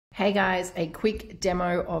Hey guys, a quick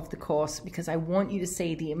demo of the course because I want you to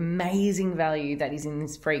see the amazing value that is in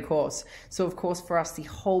this free course. So of course for us, the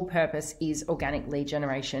whole purpose is organic lead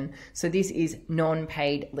generation. So this is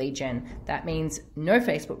non-paid lead gen. That means no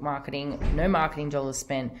Facebook marketing, no marketing dollars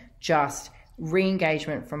spent, just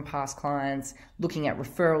re-engagement from past clients, looking at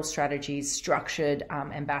referral strategies, structured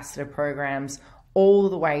ambassador programs, all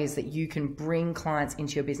the ways that you can bring clients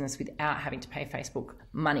into your business without having to pay Facebook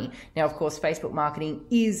money. Now, of course, Facebook marketing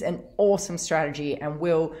is an awesome strategy and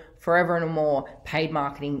will forever and more. Paid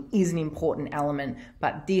marketing is an important element,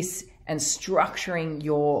 but this and structuring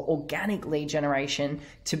your organic lead generation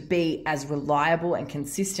to be as reliable and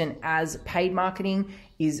consistent as paid marketing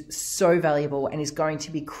is so valuable and is going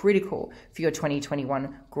to be critical for your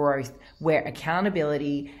 2021 growth, where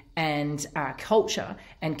accountability and culture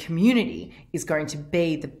and community is going to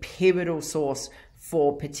be the pivotal source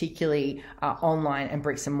for particularly online and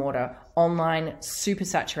bricks and mortar. Online, super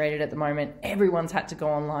saturated at the moment. Everyone's had to go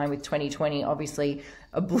online with 2020, obviously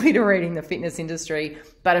obliterating the fitness industry.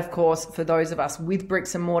 But of course, for those of us with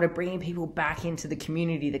bricks and mortar, bringing people back into the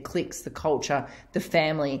community, the cliques, the culture, the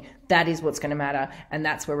family, that is what's going to matter. And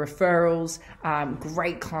that's where referrals,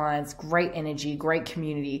 great clients, great energy, great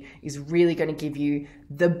community is really going to give you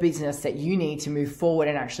the business that you need to move forward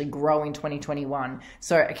and actually grow in 2021.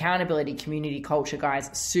 So accountability, community, culture, guys,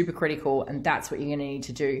 super critical. And that's what you're going to need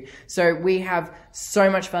to do. So we have so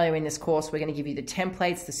much value in this course. We're going to give you the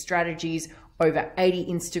templates, the strategies, over 80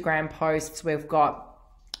 Instagram posts. We've got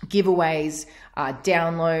giveaways,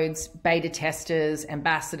 downloads, beta testers,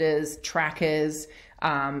 ambassadors, trackers,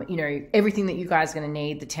 everything that you guys are going to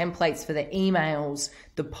need, the templates for the emails,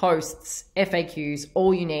 the posts, FAQs,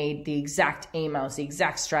 all you need, the exact emails, the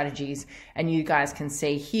exact strategies. And you guys can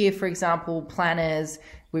see here, for example, planners.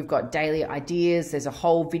 We've got daily ideas. There's a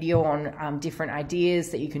whole video on different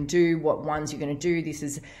ideas that you can do, what ones you're going to do. This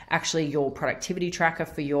is actually your productivity tracker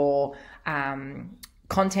for your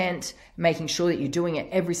content, making sure that you're doing it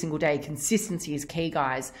every single day. Consistency is key,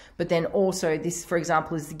 guys. But then also this, for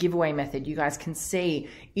example, is the giveaway method. You guys can see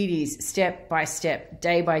it is step by step,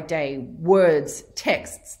 day by day, words,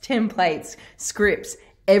 texts, templates, scripts,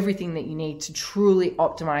 everything that you need to truly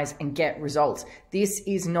optimize and get results. This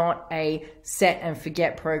is not a set and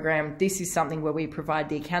forget program. This is something where we provide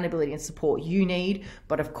the accountability and support you need.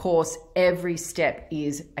 But of course, every step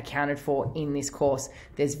is accounted for in this course.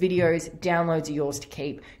 There's videos, downloads are yours to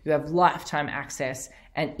keep. You have lifetime access,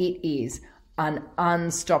 and it is an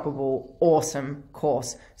unstoppable, awesome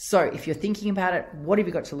course. So if you're thinking about it, what have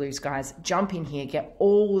you got to lose, guys? Jump in here, get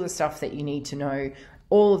all the stuff that you need to know,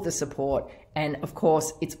 all of the support, and of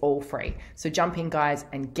course, it's all free. So jump in, guys,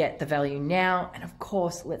 and get the value now. And of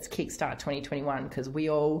course, let's kickstart 2021 because we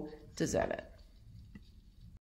all deserve it.